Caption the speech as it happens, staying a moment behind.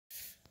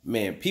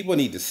Man, people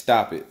need to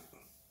stop it.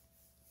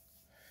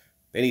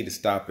 They need to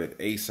stop it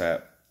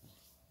ASAP.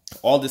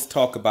 All this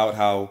talk about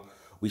how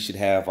we should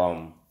have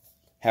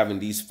having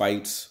these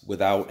fights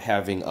without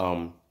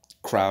having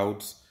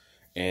crowds,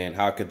 and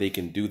how could they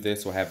can do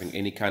this, or having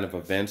any kind of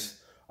events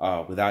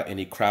without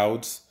any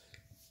crowds.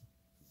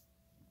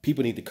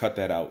 People need to cut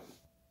that out.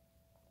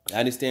 I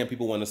understand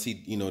people want to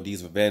see,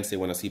 these events. They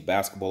want to see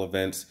basketball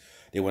events.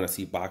 They want to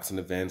see boxing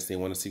events. They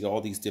want to see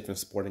all these different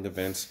sporting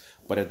events.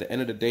 But at the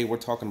end of the day, we're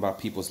talking about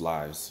people's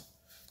lives.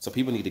 So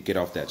people need to get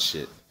off that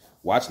shit.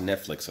 Watch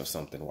Netflix or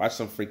something. Watch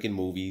some freaking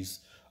movies.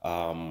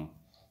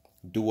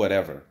 Do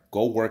whatever.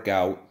 Go work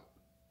out.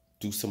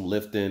 Do some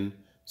lifting,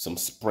 some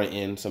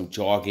sprinting, some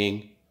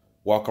jogging.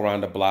 Walk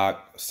around the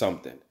block,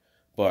 something.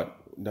 But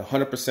the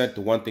 100%,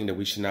 the one thing that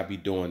we should not be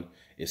doing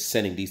is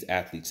sending these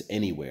athletes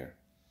anywhere.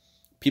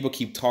 People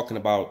keep talking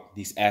about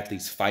these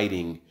athletes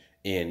fighting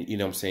in, you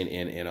know what I'm saying,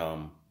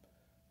 in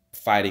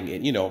fighting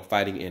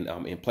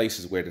in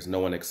places where there's no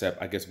one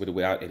except, I guess,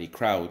 without any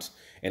crowds,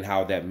 and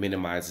how that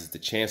minimizes the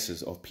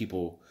chances of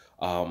people,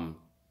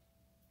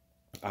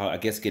 I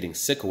guess, getting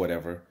sick or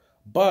whatever.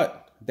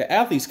 But the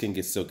athletes can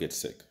still get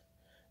sick.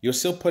 You're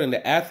still putting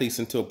the athletes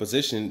into a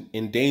position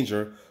in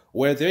danger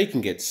where they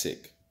can get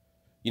sick.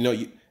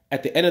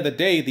 At the end of the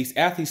day, these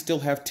athletes still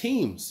have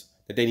teams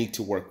that they need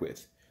to work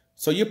with.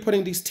 So you're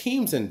putting these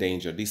teams in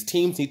danger. These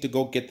teams need to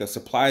go get the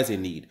supplies they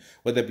need,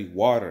 whether it be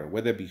water,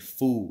 whether it be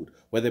food,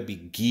 whether it be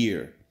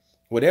gear,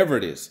 whatever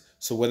it is.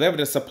 So whatever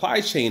the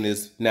supply chain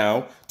is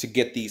now to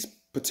get these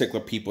particular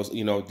people,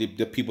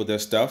 the people, their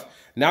stuff.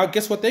 Now,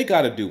 guess what they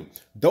got to do?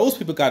 Those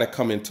people got to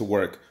come into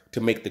work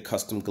to make the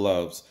custom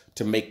gloves,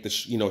 to make the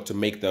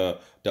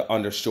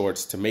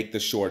undershorts, to make the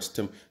shorts,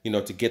 to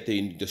get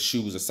the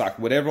shoes, the sock,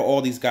 whatever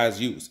all these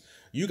guys use.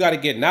 You got to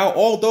get, now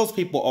all those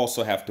people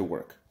also have to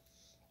work.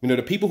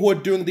 The people who are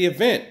doing the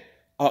event,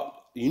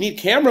 you need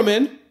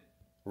cameramen,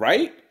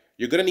 right?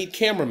 You're going to need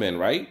cameramen,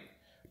 right?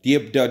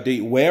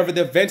 Wherever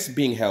the event's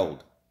being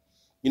held,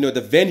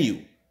 the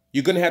venue,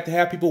 you're going to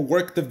have people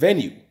work the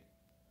venue.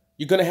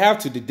 You're going to have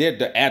to.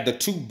 The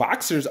two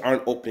boxers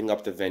aren't opening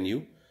up the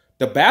venue.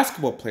 The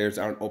basketball players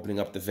aren't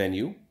opening up the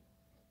venue.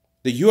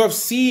 The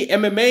UFC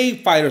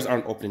MMA fighters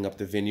aren't opening up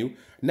the venue.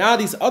 Now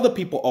these other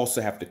people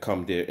also have to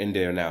come in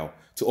there now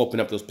to open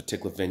up those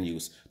particular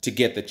venues, to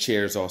get the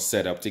chairs all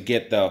set up, to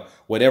get the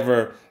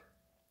whatever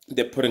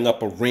they're putting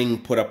up, a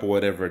ring put up or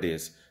whatever it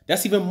is.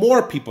 That's even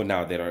more people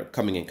now that are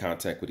coming in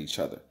contact with each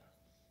other.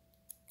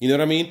 You know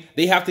what I mean?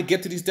 They have to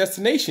get to these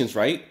destinations,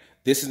 right?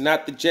 This is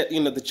not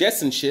the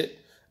Jetson shit.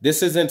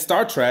 This isn't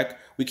Star Trek.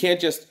 We can't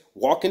just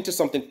walk into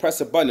something,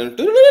 press a button,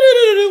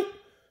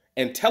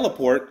 and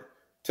teleport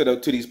to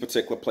these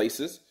particular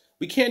places.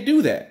 We can't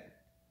do that.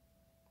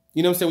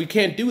 You know what I'm saying? We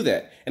can't do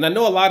that. And I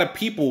know a lot of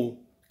people,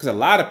 because a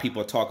lot of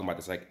people are talking about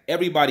this. Like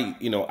everybody,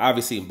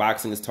 obviously in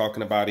boxing is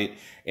talking about it.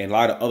 And a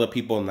lot of other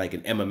people in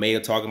MMA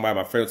are talking about it.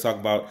 My friends talking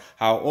about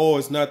how,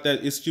 it's not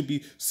that it should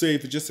be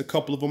safe for just a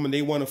couple of them and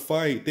they want to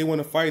fight. They want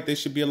to fight. They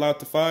should be allowed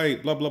to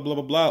fight. Blah, blah, blah,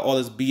 blah, blah. All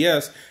this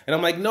BS. And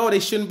I'm like, no, they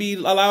shouldn't be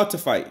allowed to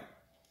fight.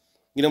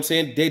 You know what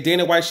I'm saying?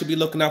 Dana White should be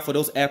looking out for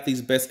those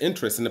athletes' best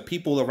interests and the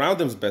people around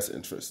them's best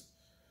interests.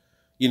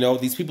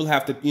 These people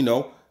have to,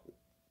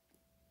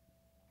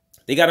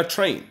 they got to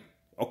train.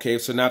 Okay,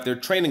 so now if they're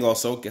training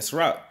also, guess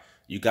what?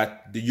 You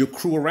got your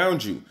crew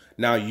around you.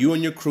 Now you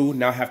and your crew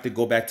now have to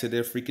go back to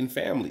their freaking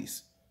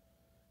families.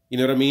 You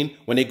know what I mean?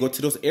 When they go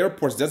to those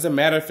airports, it doesn't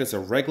matter if it's a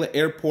regular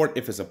airport,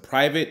 if it's a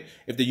private,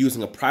 if they're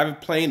using a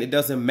private plane, it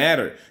doesn't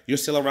matter. You're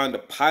still around the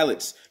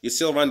pilots. You're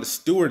still around the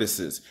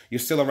stewardesses. You're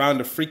still around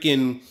the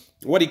freaking,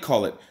 what do you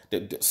call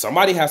it?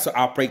 Somebody has to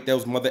operate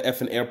those mother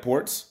effing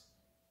airports.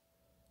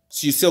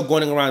 So you're still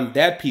going around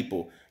that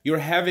people. You're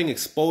having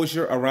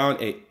exposure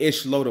around a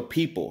ish load of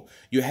people.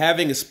 You're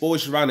having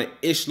exposure around an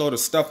ish load of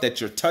stuff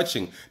that you're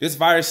touching. This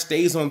virus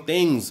stays on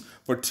things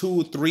for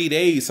 2-3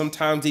 days,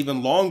 sometimes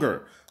even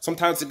longer.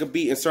 Sometimes it could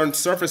be in certain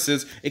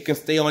surfaces, it can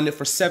stay on it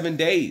for 7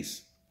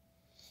 days.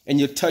 And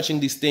you're touching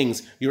these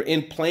things. You're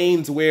in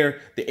planes where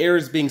the air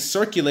is being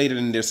circulated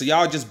in there. So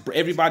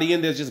everybody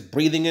in there is just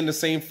breathing in the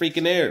same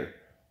freaking air.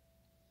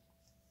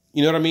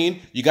 You know what I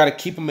mean? You got to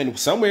keep them in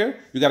somewhere.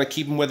 You got to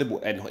keep them whether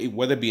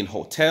it be in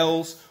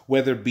hotels,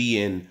 whether it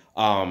be in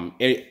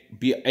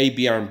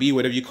Airbnb,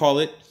 whatever you call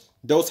it,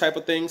 those type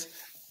of things.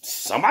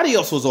 Somebody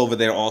else was over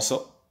there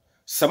also.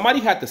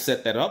 Somebody had to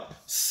set that up.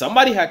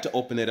 Somebody had to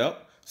open it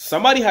up.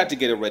 Somebody had to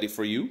get it ready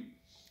for you.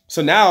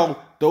 So now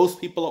those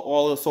people are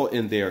also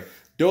in there.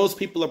 Those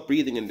people are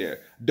breathing in there.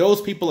 Those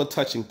people are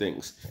touching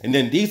things. And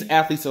then these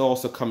athletes are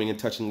also coming and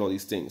touching all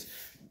these things.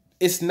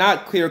 It's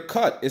not clear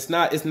cut. It's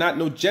not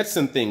no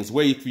Jetson things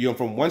where you're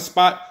from one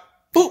spot,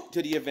 boop,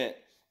 to the event,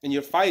 and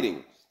you're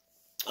fighting.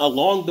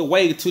 Along the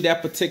way to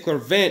that particular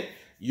event,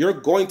 you're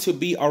going to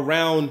be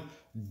around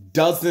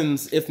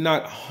dozens, if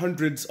not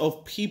hundreds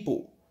of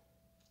people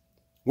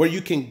where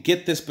you can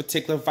get this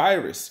particular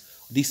virus.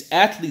 These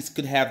athletes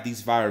could have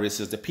these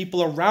viruses. The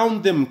people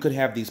around them could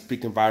have these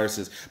freaking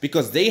viruses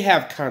because they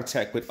have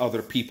contact with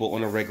other people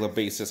on a regular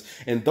basis.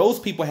 And those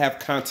people have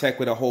contact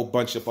with a whole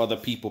bunch of other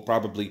people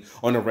probably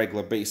on a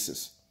regular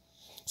basis.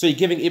 So you're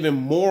giving even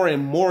more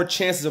and more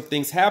chances of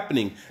things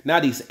happening. Now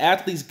these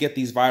athletes get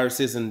these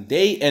viruses and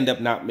they end up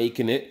not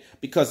making it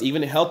because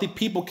even healthy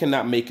people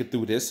cannot make it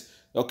through this.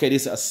 Okay,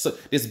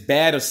 this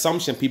bad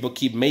assumption people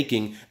keep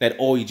making that,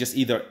 oh, you just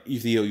either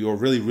you're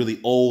really, really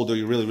old or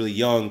you're really, really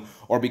young,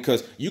 or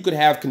because you could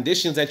have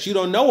conditions that you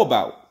don't know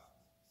about.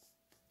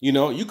 You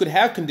know, you could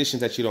have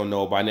conditions that you don't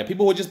know about. Now,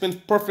 people who have just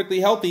been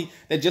perfectly healthy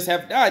that just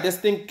have died, this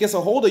thing gets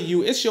a hold of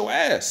you, it's your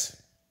ass.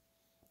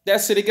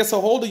 That's it, it gets a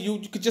hold of you,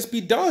 you could just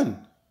be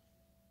done.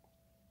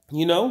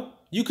 You know,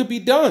 you could be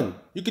done.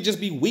 You could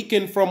just be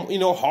weakened from, you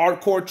know,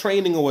 hardcore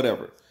training or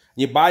whatever.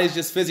 Your body's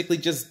just physically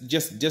just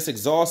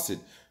exhausted.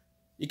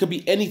 It could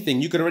be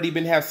anything. You could already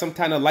been have some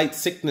kind of light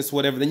sickness,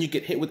 whatever. Then you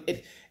get hit with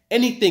it.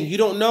 Anything. You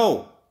don't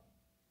know.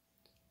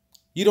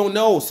 You don't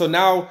know. So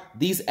now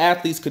these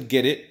athletes could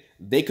get it.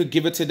 They could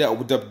give it to the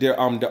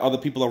other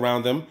people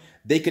around them.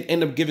 They could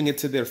end up giving it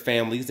to their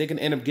families. They can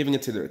end up giving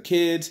it to their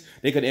kids.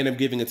 They could end up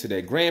giving it to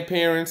their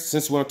grandparents.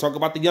 Since we want to talk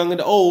about the young and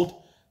the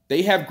old,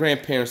 they have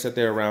grandparents that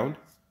they're around.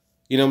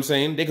 You know what I'm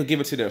saying? They could give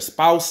it to their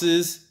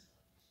spouses.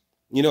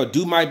 You know, a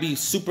dude might be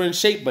super in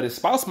shape, but his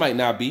spouse might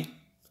not be.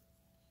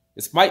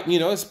 His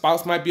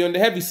spouse might be on the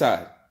heavy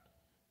side.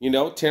 You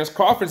know, Terrence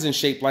Crawford's in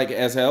shape like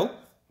as hell.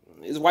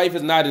 His wife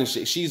is not in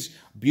shape. She's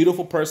a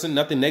beautiful person,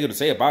 nothing negative to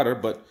say about her,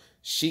 but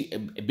she,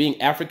 being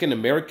African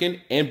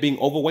American and being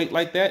overweight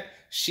like that,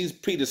 she's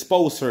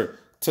predisposed her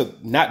to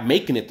not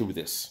making it through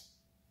this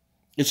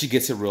if she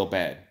gets it real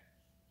bad.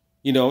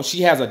 You know,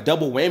 she has a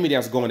double whammy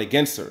that's going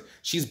against her.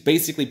 She's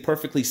basically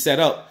perfectly set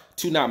up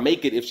to not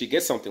make it if she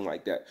gets something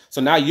like that.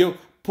 So now you're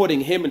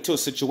putting him into a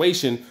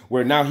situation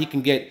where now he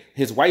can get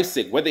his wife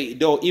sick,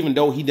 even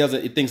though he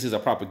doesn't, it thinks it's a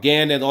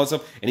propaganda and all that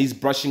stuff, and he's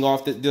brushing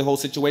off the whole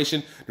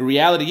situation. The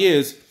reality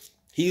is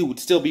he would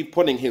still be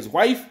putting his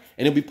wife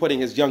and he'll be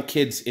putting his young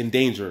kids in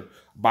danger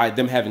by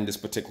them having this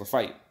particular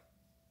fight.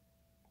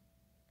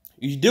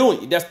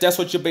 That's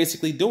what you're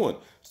basically doing.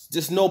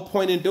 There's no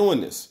point in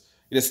doing this.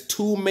 There's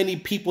too many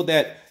people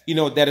that, you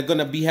know, that are going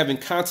to be having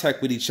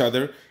contact with each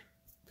other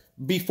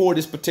before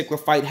this particular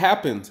fight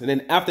happens. And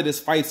then after this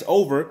fight's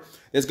over,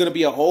 there's going to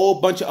be a whole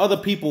bunch of other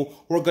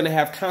people who are going to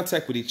have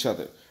contact with each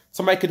other.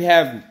 Somebody could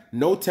have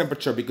no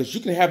temperature because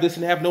you can have this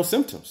and have no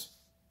symptoms.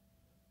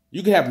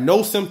 You can have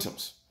no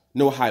symptoms,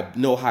 no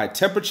high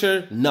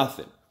temperature,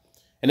 nothing.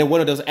 And then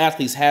one of those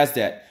athletes has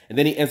that, and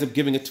then he ends up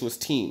giving it to his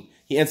team.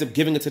 He ends up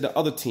giving it to the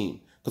other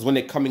team because when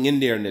they're coming in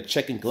there and they're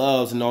checking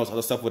gloves and all this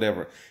other stuff,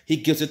 whatever, he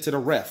gives it to the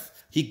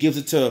ref. He gives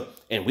it to,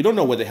 and we don't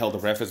know where the hell the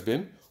ref has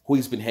been, who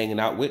he's been hanging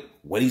out with,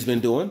 what he's been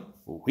doing.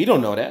 We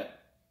don't know that.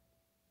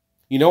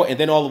 You know, and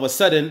then all of a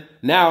sudden,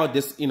 now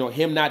this, you know,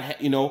 him not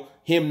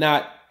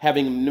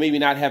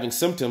having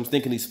symptoms,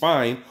 thinking he's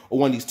fine, or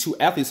one of these two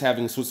athletes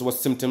having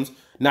symptoms,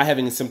 not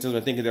having symptoms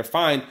and thinking they're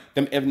fine,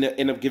 them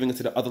end up giving it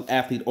to the other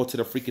athlete or to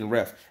the freaking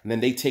ref. And then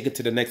they take it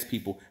to the next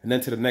people, and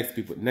then to the next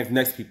people,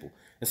 next people.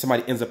 And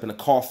somebody ends up in a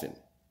coffin.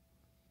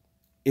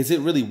 Is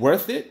it really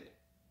worth it?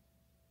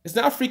 It's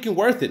not freaking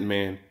worth it,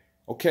 man.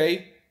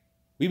 Okay?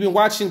 We've been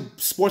watching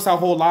sports our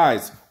whole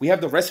lives. We have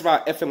the rest of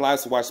our effing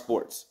lives to watch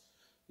sports.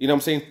 You know what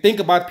I'm saying? Think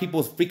about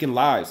people's freaking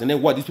lives. And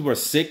then what? These people are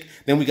sick.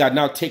 Then we got to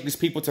now take these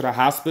people to the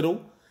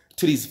hospital,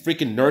 to these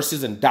freaking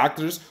nurses and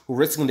doctors who are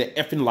risking their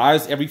effing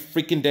lives every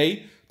freaking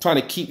day, trying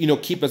to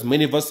keep as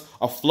many of us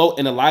afloat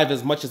and alive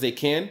as much as they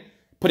can,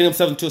 putting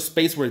themselves into a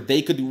space where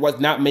they could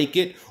not make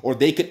it, or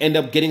they could end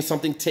up getting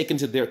something taken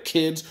to their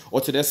kids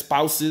or to their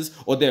spouses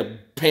or their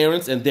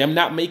parents and them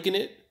not making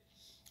it.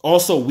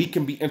 Also, we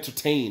can be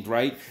entertained,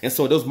 right? And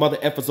so those mother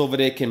effers over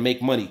there can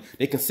make money.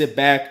 They can sit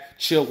back,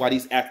 chill while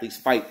these athletes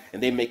fight,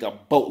 and they make a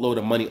boatload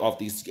of money off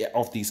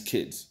these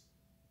kids.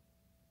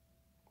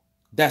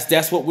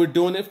 That's what we're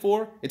doing it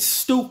for? It's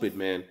stupid,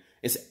 man.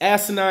 It's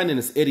asinine and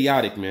it's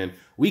idiotic, man.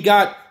 We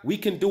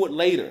can do it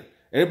later.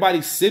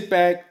 Everybody sit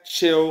back,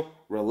 chill,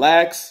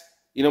 relax.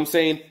 You know what I'm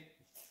saying?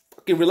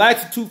 Fucking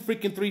relax for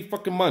 3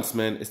 fucking months,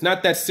 man. It's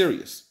not that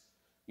serious.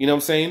 You know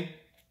what I'm saying?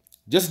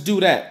 Just do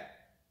that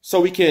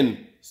so we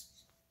can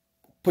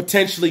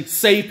potentially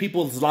save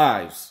people's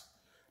lives.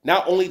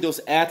 Not only those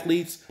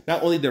athletes,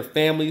 not only their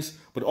families,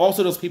 but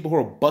also those people who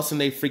are busting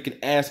their freaking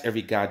ass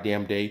every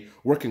goddamn day,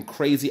 working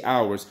crazy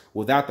hours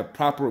without the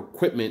proper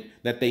equipment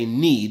that they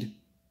need,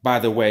 by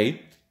the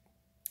way,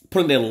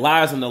 putting their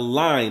lives on the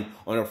line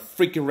on a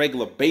freaking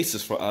regular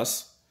basis for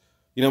us.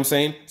 You know what I'm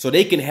saying? So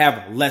they can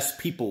have less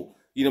people,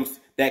 you know,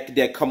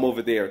 that come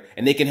over there,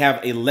 and they can have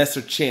a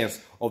lesser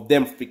chance of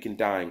them freaking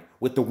dying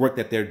with the work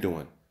that they're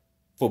doing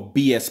for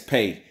BS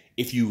pay,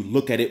 if you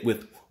look at it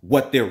with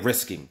what they're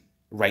risking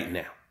right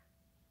now.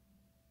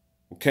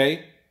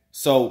 Okay?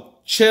 So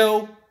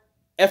chill,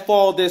 F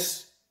all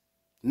this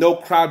no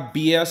crowd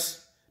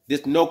BS,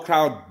 this no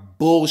crowd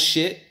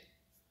bullshit.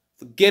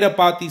 Forget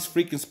about these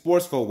freaking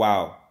sports for a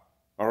while.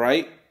 All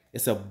right?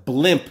 It's a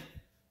blimp.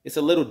 It's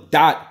a little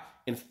dot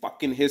in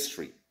fucking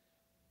history.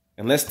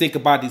 And let's think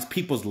about these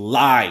people's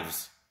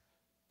lives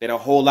that are a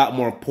whole lot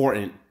more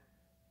important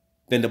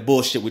than the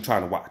bullshit we're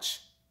trying to watch.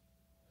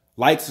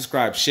 Like,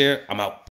 subscribe, share. I'm out.